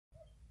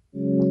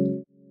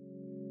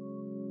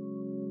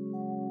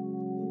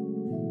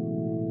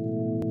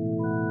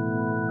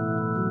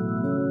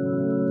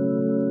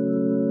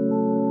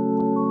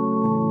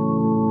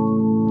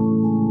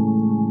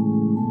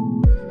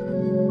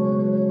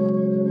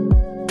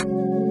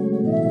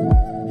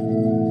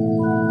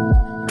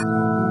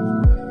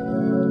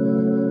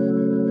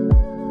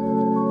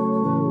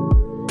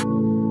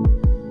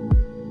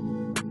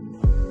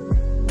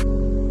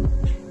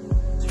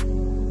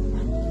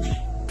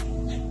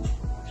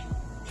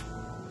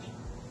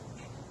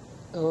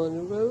On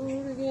the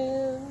road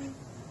again.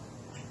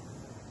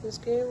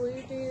 Just can't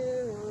wait to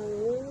get on the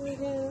road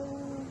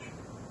again.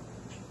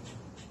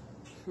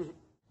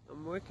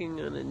 I'm working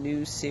on a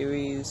new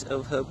series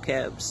of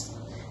hubcaps,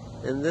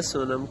 and this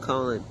one I'm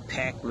calling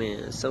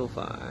Pac-Man so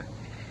far.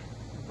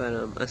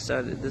 But I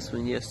started this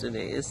one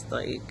yesterday. It's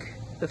like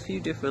a few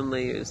different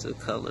layers of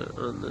color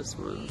on this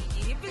one.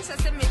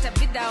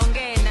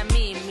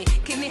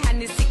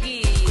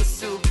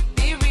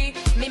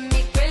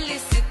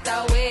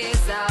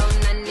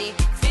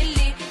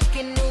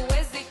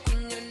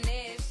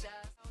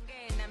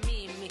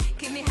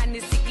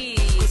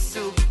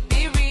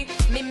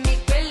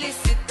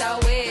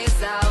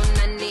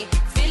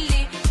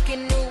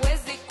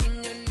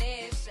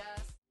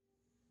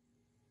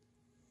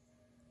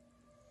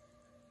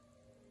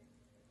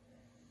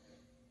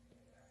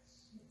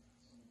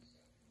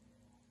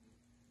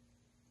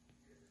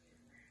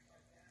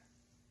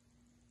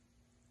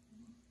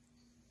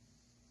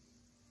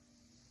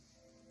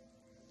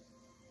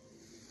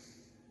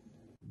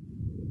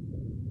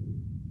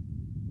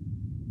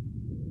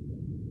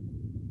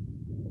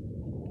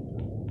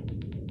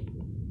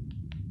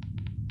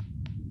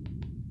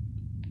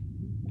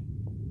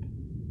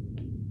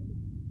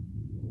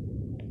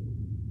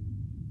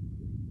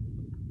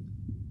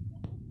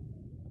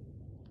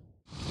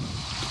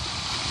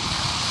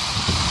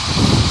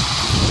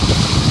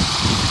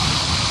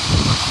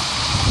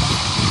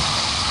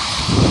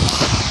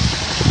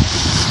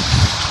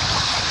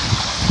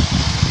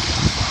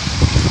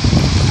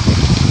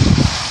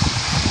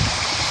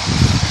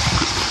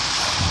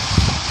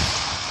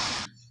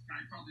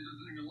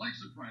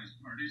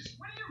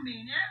 What do you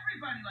mean?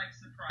 Everybody likes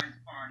surprise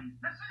parties.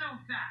 Let's note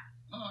that.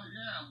 Oh,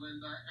 yeah,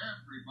 Linda.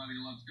 Everybody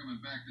loves coming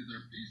back to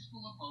their peaceful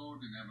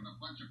abode and having a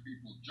bunch of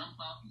people jump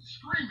out and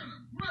scream at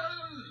them.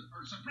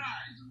 Or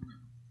surprise.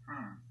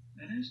 Huh.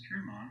 That is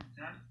true, Mom.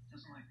 Dad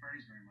doesn't like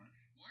parties very much.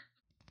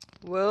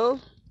 Well,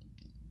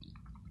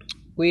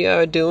 we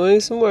are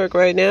doing some work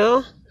right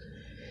now.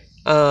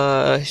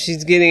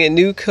 She's getting a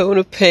new coat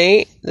of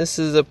paint. This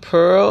is a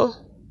pearl.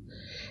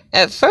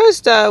 At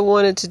first, I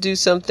wanted to do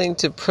something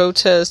to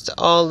protest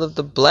all of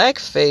the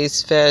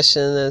blackface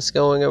fashion that's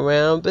going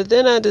around, but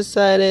then I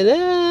decided,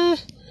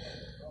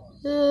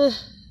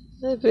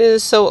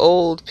 it's so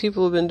old.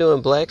 People have been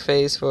doing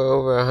blackface for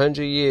over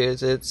 100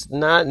 years. It's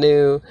not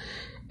new,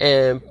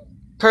 and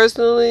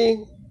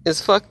personally, it's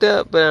fucked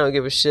up, but I don't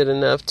give a shit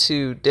enough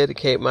to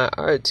dedicate my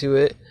art to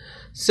it.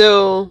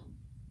 So,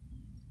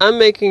 I'm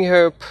making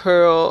her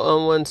pearl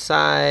on one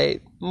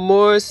side,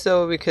 more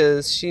so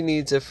because she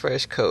needs a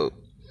fresh coat.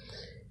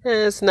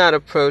 It's not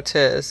a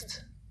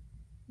protest,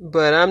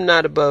 but I'm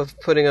not above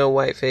putting on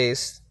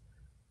whiteface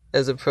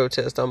as a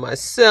protest on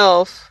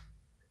myself.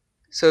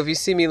 So if you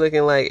see me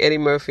looking like Eddie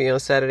Murphy on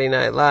Saturday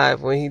Night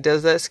Live when he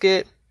does that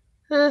skit,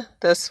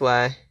 that's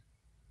why.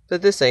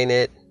 But this ain't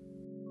it.